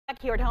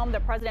Back here at home, the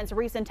president's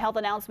recent health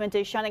announcement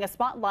is shining a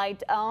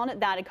spotlight on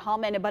that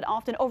common but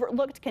often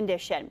overlooked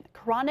condition,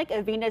 chronic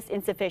venous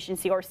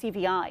insufficiency, or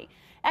CVI.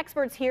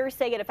 Experts here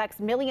say it affects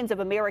millions of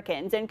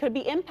Americans and could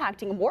be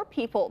impacting more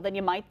people than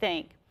you might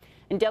think.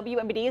 And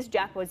WMBD's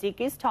Jack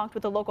Wozikis talked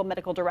with the local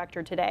medical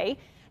director today.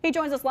 He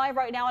joins us live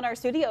right now in our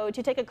studio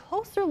to take a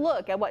closer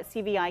look at what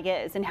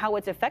CVI is and how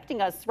it's affecting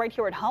us right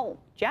here at home.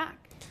 Jack.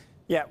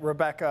 Yeah,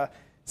 Rebecca,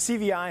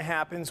 CVI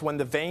happens when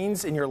the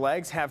veins in your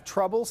legs have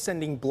trouble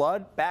sending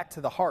blood back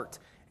to the heart.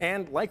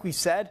 And like we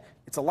said,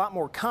 it's a lot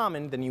more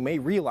common than you may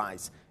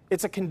realize.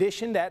 It's a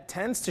condition that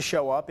tends to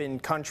show up in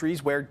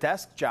countries where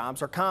desk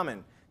jobs are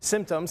common.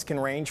 Symptoms can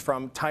range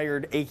from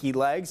tired, achy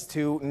legs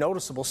to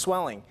noticeable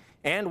swelling.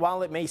 And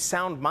while it may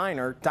sound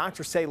minor,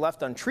 doctors say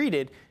left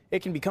untreated,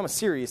 it can become a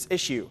serious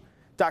issue.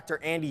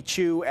 Dr. Andy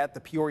Chu at the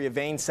Peoria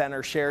Vein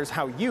Center shares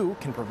how you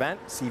can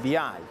prevent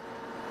CVI.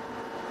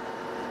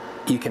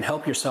 You can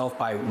help yourself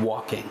by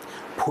walking,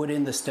 put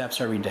in the steps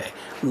every day,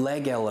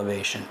 leg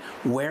elevation,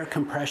 wear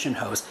compression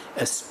hose,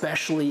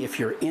 especially if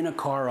you're in a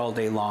car all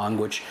day long,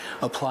 which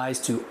applies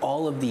to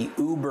all of the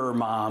Uber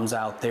moms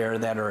out there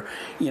that are,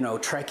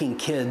 trekking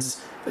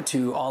kids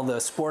to all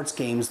the sports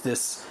games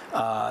this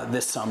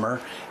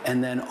summer,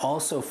 and then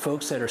also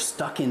folks that are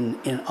stuck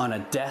on a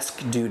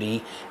desk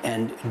duty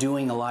and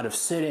doing a lot of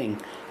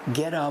sitting.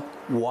 Get up,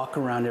 walk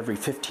around every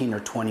 15 or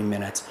 20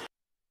 minutes.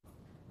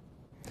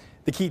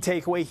 The key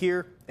takeaway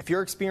here, if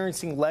you're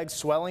experiencing leg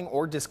swelling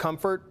or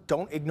discomfort,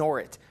 don't ignore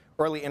it.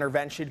 Early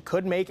intervention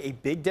could make a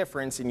big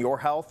difference in your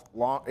health,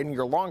 in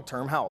your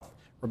long-term health.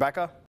 Rebecca?